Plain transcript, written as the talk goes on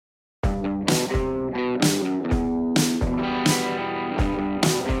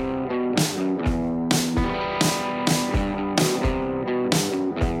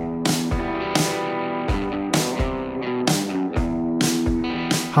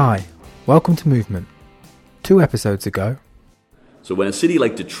Hi, welcome to Movement. 2 episodes ago. So when a city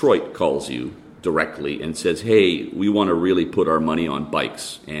like Detroit calls you directly and says, hey, we want to really put our money on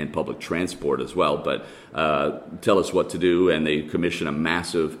bikes and public transport as well, but tell us what to do, and they commission a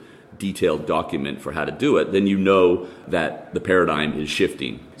massive detailed document for how to do it, then you know that the paradigm is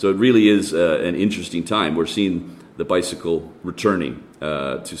shifting. So it really is an interesting time. We're seeing the bicycle returning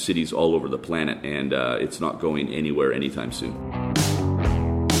to cities all over the planet, and it's not going anywhere anytime soon.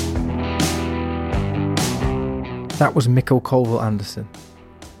 That was Mikkel Colville Andersen,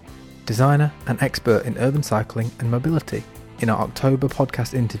 designer and expert in urban cycling and mobility, in our October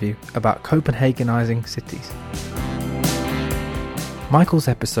podcast interview about Copenhagenizing cities. Michael's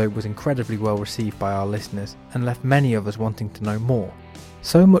episode was incredibly well received by our listeners and left many of us wanting to know more.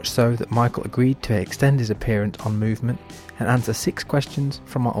 So much so that Michael agreed to extend his appearance on Movement and answer 6 questions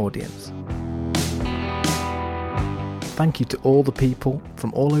from our audience. Thank you to all the people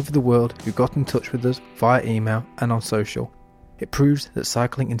from all over the world who got in touch with us via email and on social. It proves that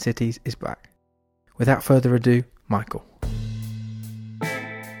cycling in cities is back. Without further ado, Michael.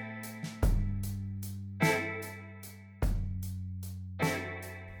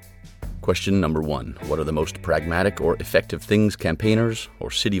 Question number 1. What are the most pragmatic or effective things campaigners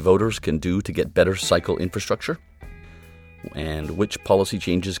or city voters can do to get better cycle infrastructure? And which policy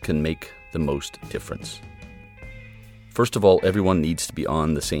changes can make the most difference? First of all, everyone needs to be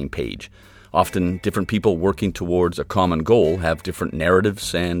on the same page. Often, different people working towards a common goal have different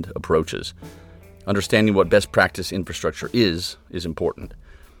narratives and approaches. Understanding what best practice infrastructure is important.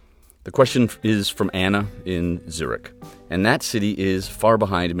 The question is from Anna in Zurich, and that city is far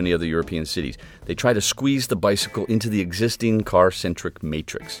behind many other European cities. They try to squeeze the bicycle into the existing car-centric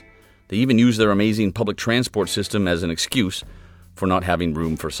matrix. They even use their amazing public transport system as an excuse for not having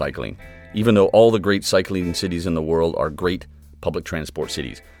room for cycling, even though all the great cycling cities in the world are great public transport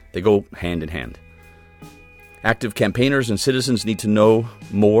cities. They go hand in hand. Active campaigners and citizens need to know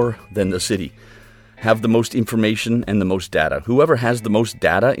more than the city, have the most information and the most data. Whoever has the most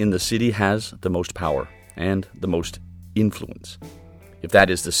data in the city has the most power and the most influence. If that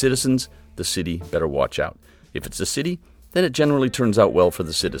is the citizens, the city better watch out. If it's the city, then it generally turns out well for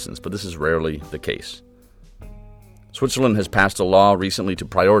the citizens, but this is rarely the case. Switzerland has passed a law recently to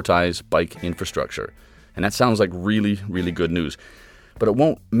prioritize bike infrastructure, and that sounds like really, really good news. But it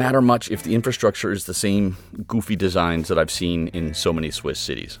won't matter much if the infrastructure is the same goofy designs that I've seen in so many Swiss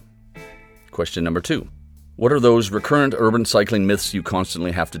cities. Question number 2. What are those recurrent urban cycling myths you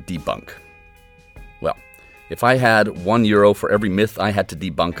constantly have to debunk? Well, if I had €1 for every myth I had to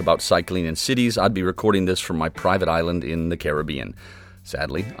debunk about cycling in cities, I'd be recording this from my private island in the Caribbean.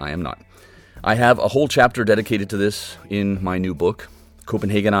 Sadly, I am not. I have a whole chapter dedicated to this in my new book,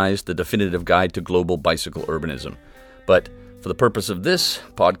 Copenhagenized, the Definitive Guide to Global Bicycle Urbanism. But for the purpose of this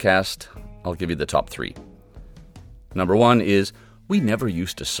podcast, I'll give you the top 3. Number 1 is, we never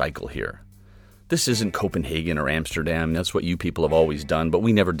used to cycle here. This isn't Copenhagen or Amsterdam. That's what you people have always done, but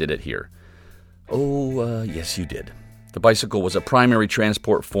we never did it here. Yes, you did. The bicycle was a primary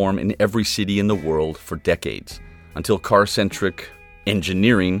transport form in every city in the world for decades, until car-centric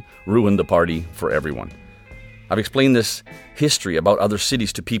engineering ruined the party for everyone. I've explained this history about other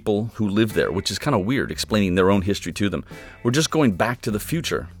cities to people who live there, which is kind of weird, explaining their own history to them. We're just going back to the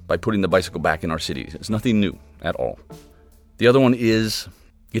future by putting the bicycle back in our cities. It's nothing new at all. The other one is,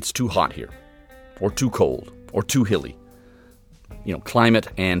 it's too hot here, or too cold, or too hilly. Climate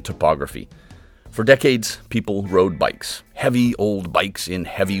and topography. For decades, people rode bikes, heavy old bikes in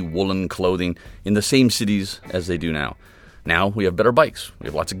heavy woolen clothing, in the same cities as they do now. Now we have better bikes. We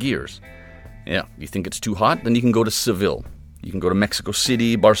have lots of gears. Yeah, you think it's too hot? Then you can go to Seville. You can go to Mexico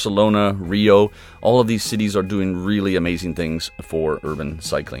City, Barcelona, Rio. All of these cities are doing really amazing things for urban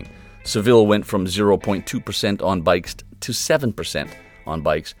cycling. Seville went from 0.2% on bikes to 7% on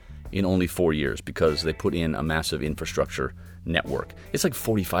bikes in only 4 years because they put in a massive infrastructure network. It's like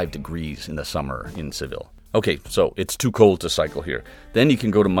 45 degrees in the summer in Seville. Okay, so it's too cold to cycle here. Then you can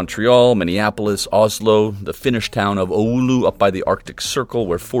go to Montreal, Minneapolis, Oslo, the Finnish town of Oulu up by the Arctic Circle,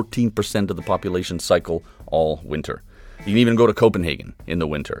 where 14% of the population cycle all winter. You can even go to Copenhagen in the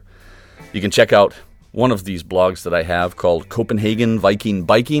winter. You can check out one of these blogs that I have called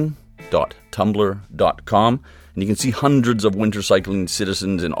CopenhagenVikingBiking.tumblr.com, and you can see hundreds of winter cycling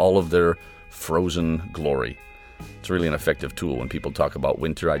citizens in all of their frozen glory. It's really an effective tool. When people talk about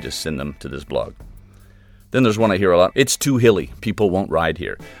winter, I just send them to this blog. Then there's one I hear a lot. It's too hilly. People won't ride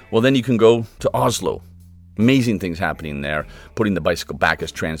here. Well, then you can go to Oslo. Amazing things happening there. Putting the bicycle back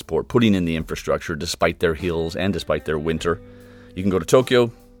as transport. Putting in the infrastructure despite their hills and despite their winter. You can go to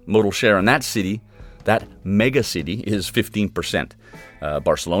Tokyo. Modal share in that city That megacity is 15%.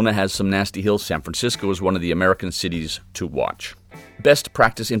 Barcelona has some nasty hills. San Francisco is one of the American cities to watch. Best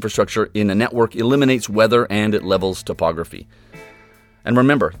practice infrastructure in a network eliminates weather and it levels topography. And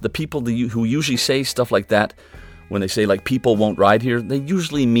remember, the people who usually say stuff like that, when they say like people won't ride here, they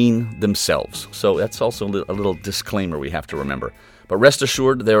usually mean themselves. So that's also a little disclaimer we have to remember. But rest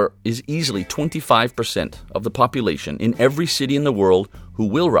assured, there is easily 25% of the population in every city in the world who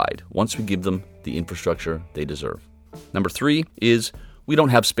will ride once we give them the infrastructure they deserve. Number 3 is we don't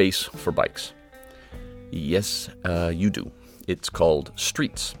have space for bikes. Yes, you do. It's called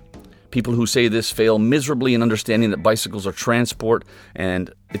streets. People who say this fail miserably in understanding that bicycles are transport,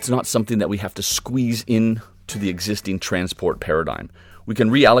 and it's not something that we have to squeeze in to the existing transport paradigm. We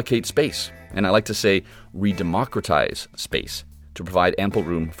can reallocate space, and I like to say redemocratize space to provide ample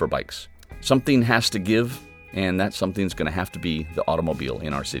room for bikes. Something has to give, and that something's going to have to be the automobile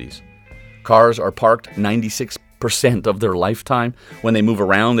in our cities. Cars are parked 96% of their lifetime. When they move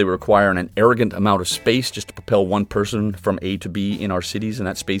around, they require an arrogant amount of space just to propel one person from A to B in our cities, and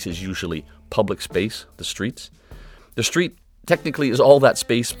that space is usually public space, the streets. The street technically is all that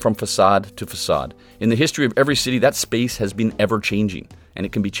space from facade to facade. In the history of every city, that space has been ever-changing, and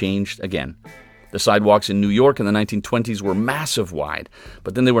it can be changed again. The sidewalks in New York in the 1920s were massive wide,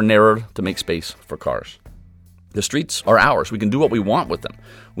 but then they were narrowed to make space for cars. The streets are ours. We can do what we want with them.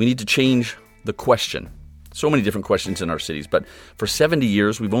 We need to change the question. So many different questions in our cities, but for 70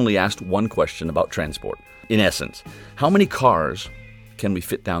 years, we've only asked one question about transport. In essence, how many cars can we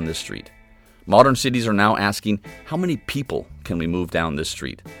fit down this street? Modern cities are now asking, how many people can we move down this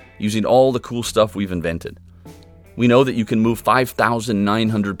street, using all the cool stuff we've invented? We know that you can move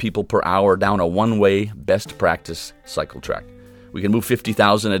 5,900 people per hour down a one-way, best practice cycle track. We can move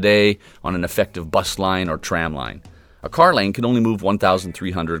 50,000 a day on an effective bus line or tram line. A car lane can only move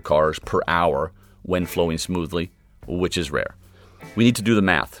 1,300 cars per hour when flowing smoothly, which is rare. We need to do the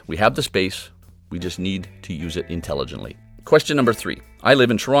math. We have the space. We just need to use it intelligently. Question number 3. I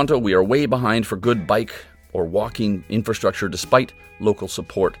live in Toronto. We are way behind for good bike or walking infrastructure despite local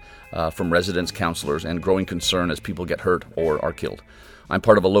support from residents, councillors, and growing concern as people get hurt or are killed. I'm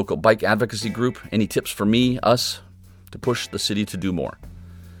part of a local bike advocacy group. Any tips for us to push the city to do more?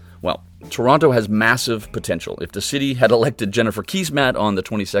 Well, Toronto has massive potential. If the city had elected Jennifer Keesmaat on the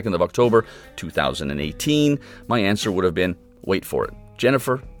 22nd of October, 2018, my answer would have been, wait for it.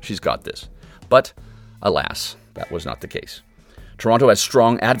 Jennifer, she's got this. But, alas, that was not the case. Toronto has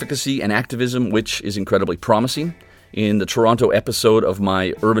strong advocacy and activism, which is incredibly promising. In the Toronto episode of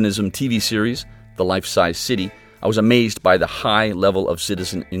my urbanism TV series, The Life-Size City, I was amazed by the high level of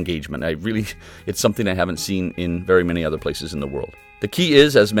citizen engagement. It's something I haven't seen in very many other places in the world. The key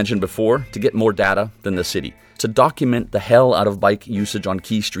is, as mentioned before, to get more data than the city, to document the hell out of bike usage on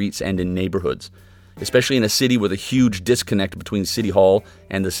key streets and in neighborhoods, especially in a city with a huge disconnect between City Hall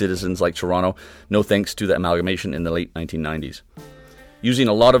and the citizens like Toronto, no thanks to the amalgamation in the late 1990s. Using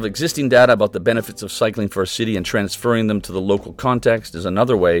a lot of existing data about the benefits of cycling for a city and transferring them to the local context is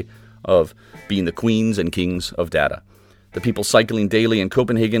another way of being the queens and kings of data. The people cycling daily in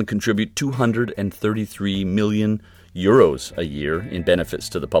Copenhagen contribute 233 million euros a year in benefits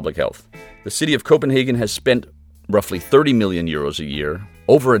to the public health. The city of Copenhagen has spent roughly 30 million euros a year,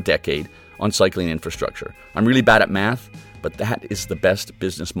 over a decade, on cycling infrastructure. I'm really bad at math, but that is the best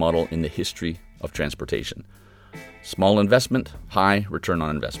business model in the history of transportation. Small investment, high return on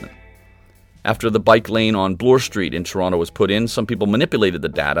investment. After the bike lane on Bloor Street in Toronto was put in, some people manipulated the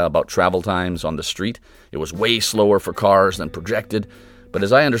data about travel times on the street. It was way slower for cars than projected, but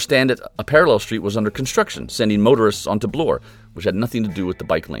as I understand it, a parallel street was under construction, sending motorists onto Bloor, which had nothing to do with the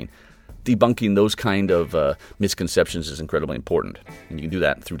bike lane. Debunking those kind of misconceptions is incredibly important, and you can do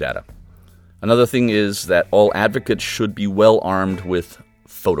that through data. Another thing is that all advocates should be well armed with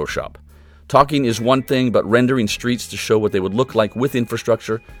Photoshop. Talking is one thing, but rendering streets to show what they would look like with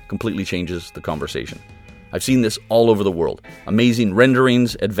infrastructure completely changes the conversation. I've seen this all over the world. Amazing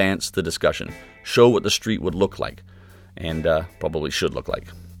renderings advance the discussion, show what the street would look like, and probably should look like.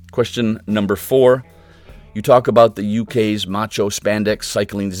 Question number 4. You talk about the UK's macho spandex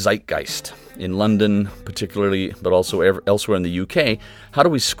cycling zeitgeist. In London particularly, but also elsewhere in the UK, how do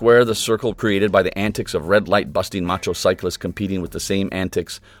we square the circle created by the antics of red light busting macho cyclists competing with the same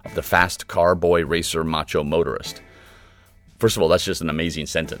antics of the fast car boy racer macho motorist? First of all, that's just an amazing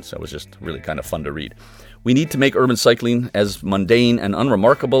sentence. That was just really kind of fun to read. We need to make urban cycling as mundane and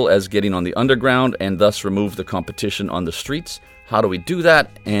unremarkable as getting on the underground and thus remove the competition on the streets. How do we do that?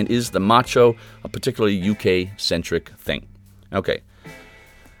 And is the macho a particularly UK-centric thing? Okay.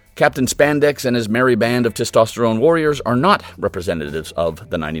 Captain Spandex and his merry band of testosterone warriors are not representatives of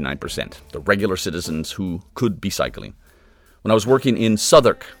the 99%, the regular citizens who could be cycling. When I was working in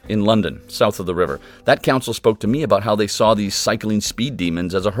Southwark in London, south of the river, that council spoke to me about how they saw these cycling speed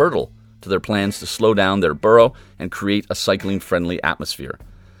demons as a hurdle to their plans to slow down their borough and create a cycling-friendly atmosphere.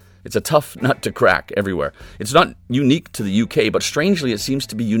 It's a tough nut to crack everywhere. It's not unique to the UK, but strangely it seems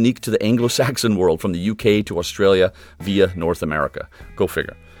to be unique to the Anglo-Saxon world, from the UK to Australia via North America. Go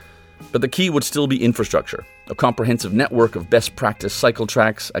figure. But the key would still be infrastructure. A comprehensive network of best practice cycle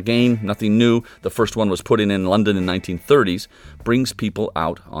tracks, again, nothing new, the first one was put in London in the 1930s, brings people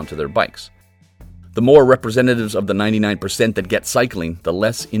out onto their bikes. The more representatives of the 99% that get cycling, the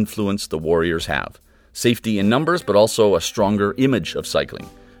less influence the warriors have. Safety in numbers, but also a stronger image of cycling.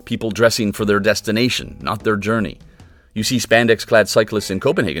 People dressing for their destination, not their journey. You see spandex-clad cyclists in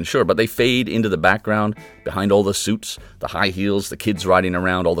Copenhagen, sure, but they fade into the background, behind all the suits, the high heels, the kids riding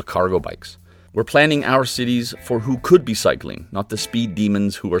around, all the cargo bikes. We're planning our cities for who could be cycling, not the speed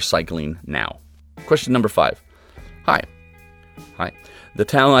demons who are cycling now. Question number 5. Hi. The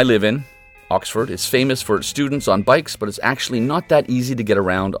town I live in, Oxford, is famous for its students on bikes, but it's actually not that easy to get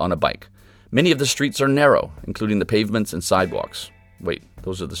around on a bike. Many of the streets are narrow, including the pavements and sidewalks. Wait,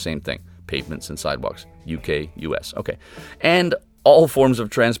 those are the same thing. Pavements and sidewalks. UK, US. Okay. And all forms of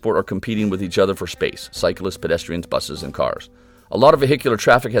transport are competing with each other for space. Cyclists, pedestrians, buses, and cars. A lot of vehicular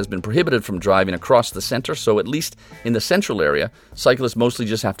traffic has been prohibited from driving across the center, so at least in the central area, cyclists mostly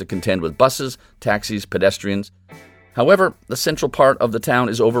just have to contend with buses, taxis, pedestrians. However, the central part of the town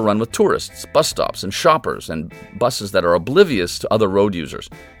is overrun with tourists, bus stops, and shoppers, and buses that are oblivious to other road users,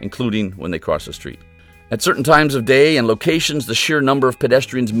 including when they cross the street. At certain times of day and locations, the sheer number of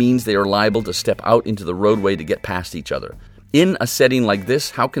pedestrians means they are liable to step out into the roadway to get past each other. In a setting like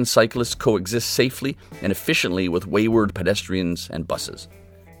this, how can cyclists coexist safely and efficiently with wayward pedestrians and buses?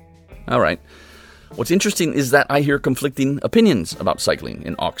 All right. What's interesting is that I hear conflicting opinions about cycling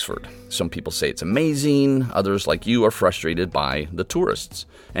in Oxford. Some people say it's amazing, others like you are frustrated by the tourists.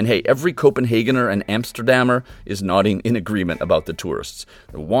 And hey, every Copenhagener and Amsterdammer is nodding in agreement about the tourists.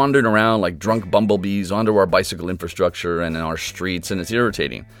 They're wandering around like drunk bumblebees onto our bicycle infrastructure and in our streets, and it's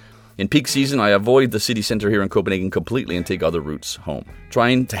irritating. In peak season, I avoid the city center here in Copenhagen completely and take other routes home,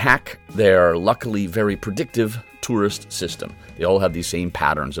 trying to hack their luckily very predictive tourist system. They all have these same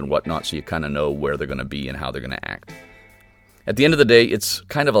patterns and whatnot, so you kind of know where they're going to be and how they're going to act. At the end of the day, it's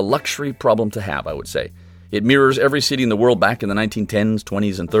kind of a luxury problem to have, I would say. It mirrors every city in the world back in the 1910s,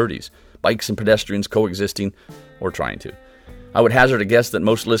 20s, and 30s. Bikes and pedestrians coexisting, or trying to. I would hazard a guess that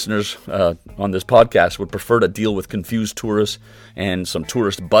most listeners on this podcast would prefer to deal with confused tourists and some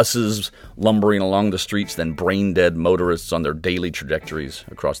tourist buses lumbering along the streets than brain-dead motorists on their daily trajectories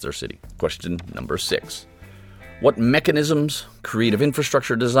across their city. Question number 6. What mechanisms, creative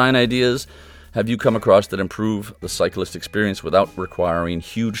infrastructure design ideas have you come across that improve the cyclist experience without requiring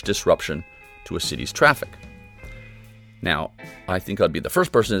huge disruption to a city's traffic? Now, I think I'd be the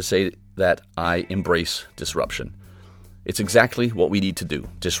first person to say that I embrace disruption. It's exactly what we need to do.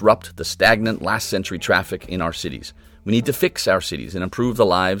 Disrupt the stagnant last century traffic in our cities. We need to fix our cities and improve the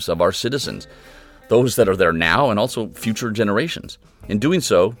lives of our citizens, those that are there now and also future generations. In doing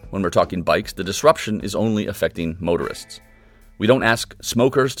so, when we're talking bikes, the disruption is only affecting motorists. We don't ask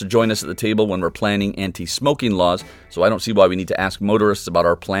smokers to join us at the table when we're planning anti-smoking laws, so I don't see why we need to ask motorists about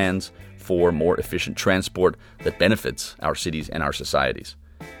our plans for more efficient transport that benefits our cities and our societies.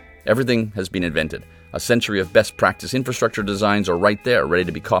 Everything has been invented. A century of best practice infrastructure designs are right there, ready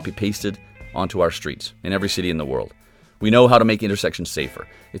to be copy-pasted onto our streets in every city in the world. We know how to make intersections safer.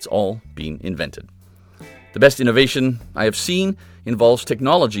 It's all being invented. The best innovation I have seen involves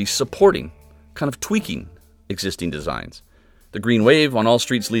technology supporting, kind of tweaking, existing designs. The green wave on all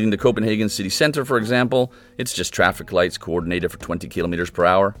streets leading to Copenhagen city center, for example, it's just traffic lights coordinated for 20 kilometers per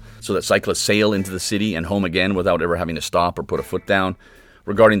hour so that cyclists sail into the city and home again without ever having to stop or put a foot down.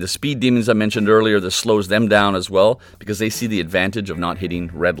 Regarding the speed demons I mentioned earlier, this slows them down as well because they see the advantage of not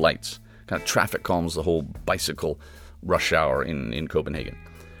hitting red lights. Kind of traffic calms the whole bicycle rush hour in Copenhagen.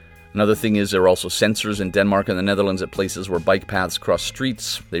 Another thing is there are also sensors in Denmark and the Netherlands at places where bike paths cross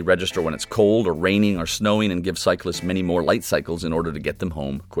streets. They register when it's cold or raining or snowing and give cyclists many more light cycles in order to get them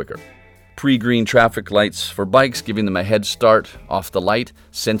home quicker. Pre-green traffic lights for bikes, giving them a head start off the light,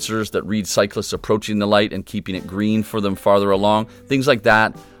 sensors that read cyclists approaching the light and keeping it green for them farther along. Things like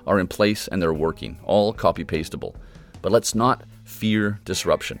that are in place and they're working, all copy-pastable. But let's not fear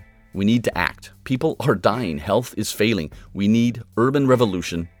disruption. We need to act. People are dying. Health is failing. We need urban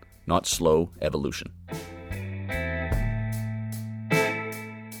revolution, not slow evolution.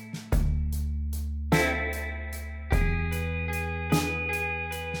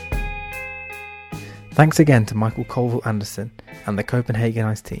 Thanks again to Michael Colville Anderson and the Copenhagen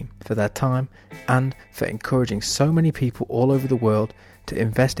Ice team for their time and for encouraging so many people all over the world to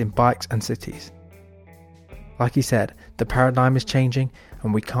invest in bikes and cities. Like he said, the paradigm is changing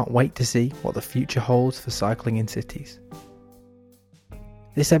and we can't wait to see what the future holds for cycling in cities.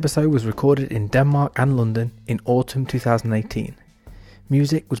 This episode was recorded in Denmark and London in autumn 2018.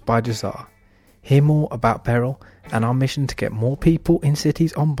 Music was by Jazar. Hear more about Beryl and our mission to get more people in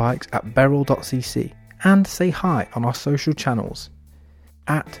cities on bikes at beryl.cc, and say hi on our social channels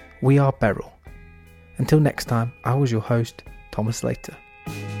 @WeAreBeryl. Until next time, I was your host, Thomas Slater.